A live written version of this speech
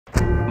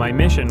My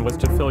mission was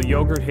to fill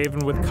Yogurt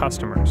Haven with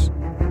customers.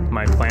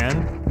 My plan?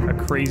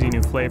 A crazy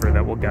new flavor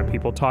that will get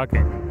people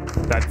talking.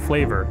 That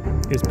flavor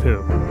is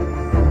poo.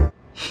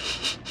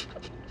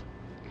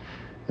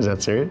 Is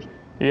that serious?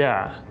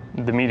 Yeah,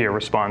 the media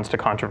responds to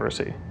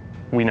controversy.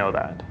 We know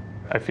that.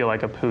 I feel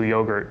like a poo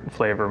yogurt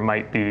flavor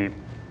might be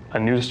a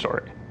news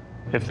story.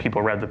 If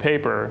people read the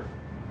paper,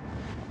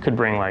 could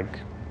bring like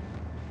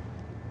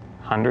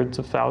hundreds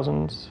of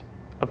thousands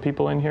of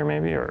people in here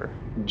maybe, or?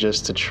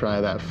 Just to try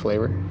that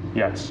flavor?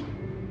 Yes.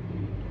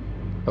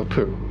 Of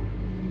poo?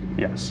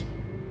 Yes.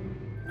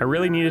 I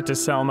really needed to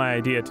sell my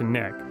idea to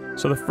Nick,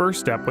 so the first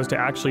step was to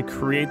actually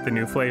create the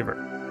new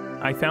flavor.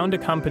 I found a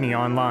company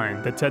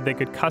online that said they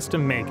could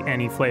custom make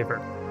any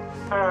flavor.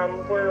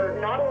 We're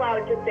not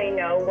allowed to say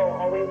no. We'll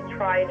always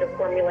try to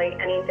formulate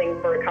anything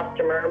for a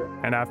customer.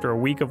 And after a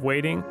week of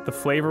waiting, the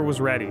flavor was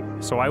ready,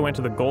 so I went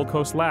to the Gold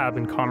Coast lab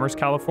in Commerce,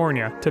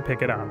 California to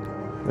pick it up.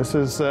 This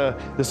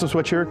is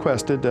what you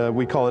requested.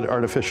 We call it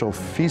artificial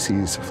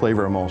feces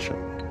flavor emulsion.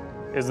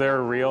 Is there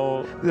a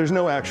real? There's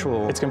no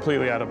actual. It's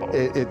completely edible.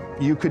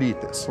 You could eat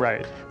this.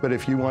 Right. But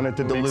if you wanted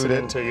to dilute Mix it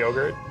into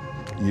yogurt?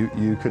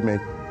 You could make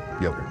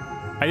yogurt.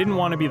 I didn't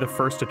want to be the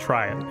first to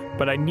try it,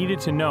 but I needed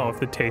to know if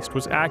the taste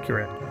was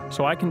accurate,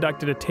 so I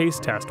conducted a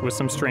taste test with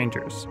some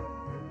strangers.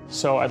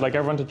 So I'd like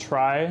everyone to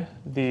try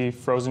the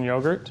frozen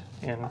yogurt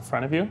in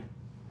front of you.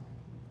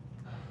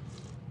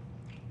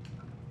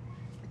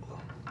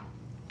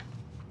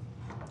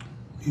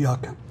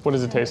 Yuck. What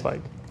does it taste like?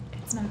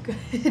 It's not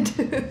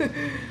good.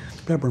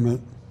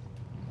 Peppermint.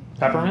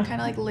 Peppermint? Kind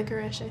of like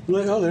licorice, I think.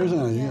 Oh, there's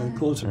a, yeah,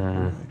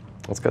 closer.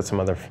 It's got some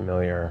other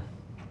familiar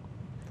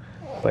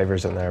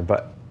flavors in there,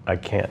 but I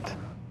can't.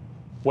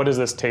 What does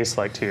this taste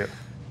like to you?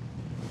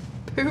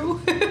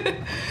 Poo?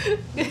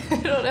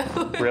 I don't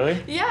know.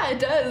 Really? Yeah, it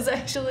does,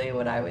 actually,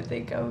 what I would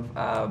think of.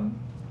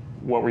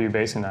 What were you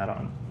basing that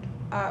on?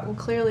 Well,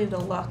 clearly the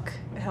look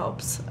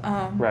helps.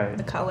 Right.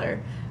 The color.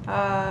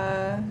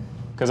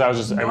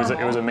 Because it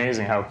was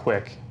amazing how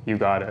quick you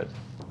got it.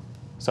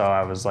 So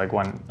I was like,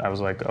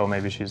 oh,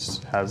 maybe she's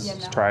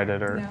tried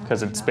it, or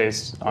because it's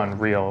based on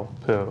real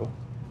poo.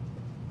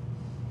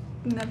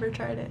 Never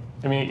tried it.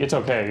 I mean, it's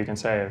okay. You can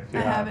say if you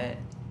have. I have it.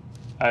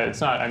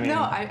 It's not. I mean,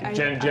 no,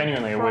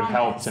 genuinely, it would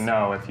help to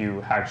know if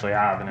you actually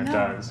have, and it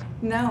does.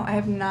 No, I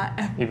have not.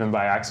 Even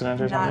by accident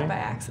or something. Not by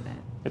accident.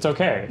 It's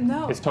okay.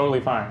 No. It's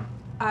totally fine.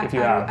 If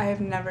you have. I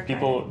have never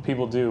tried it.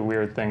 People do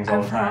weird things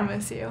all the time. I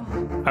promise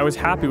you. I was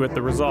happy with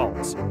the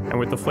results, and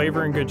with the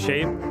flavor in good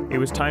shape, it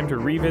was time to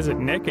revisit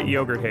Nick at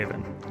Yogurt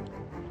Haven.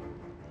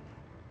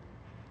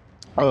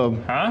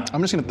 Huh?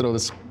 I'm just gonna throw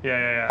this.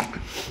 Yeah.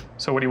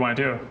 So what do you want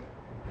to do?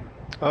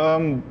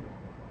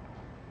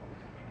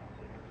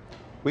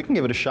 We can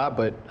give it a shot,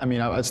 but I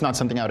mean, it's not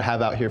something I would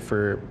have out here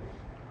for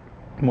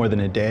more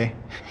than a day.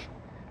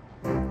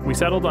 We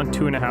settled on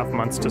 2.5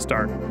 months to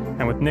start,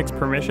 and with Nick's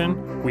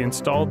permission, we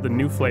installed the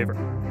new flavor.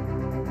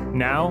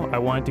 Now, I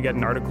wanted to get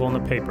an article in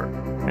the paper,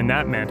 and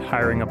that meant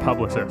hiring a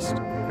publicist,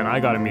 and I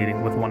got a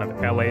meeting with one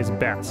of LA's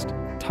best,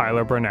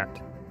 Tyler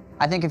Burnett.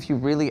 I think if you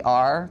really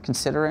are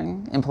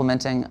considering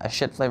implementing a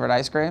shit-flavored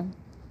ice cream,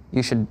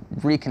 you should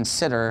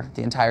reconsider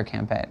the entire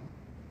campaign.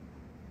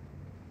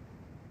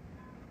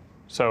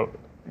 So,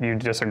 you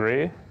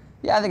disagree?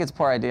 Yeah, I think it's a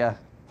poor idea.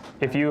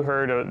 If you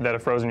heard that a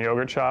frozen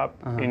yogurt shop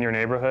in your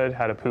neighborhood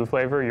had a poo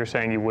flavor, you're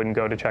saying you wouldn't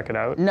go to check it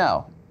out?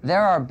 No.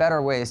 There are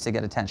better ways to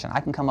get attention. I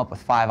can come up with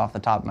 5 off the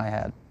top of my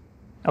head.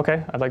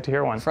 Okay, I'd like to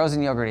hear one.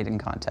 Frozen yogurt eating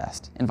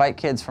contest. Invite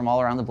kids from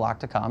all around the block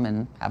to come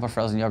and have a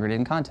frozen yogurt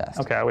eating contest.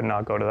 Okay, I would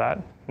not go to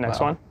that. Next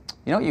one.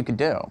 You know what you could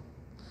do?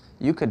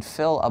 You could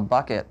fill a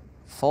bucket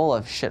full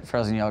of shit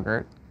frozen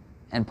yogurt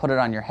and put it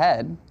on your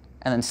head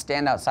and then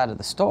stand outside of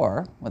the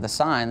store with a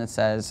sign that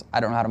says, I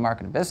don't know how to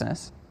market a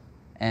business,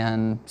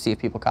 and see if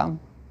people come.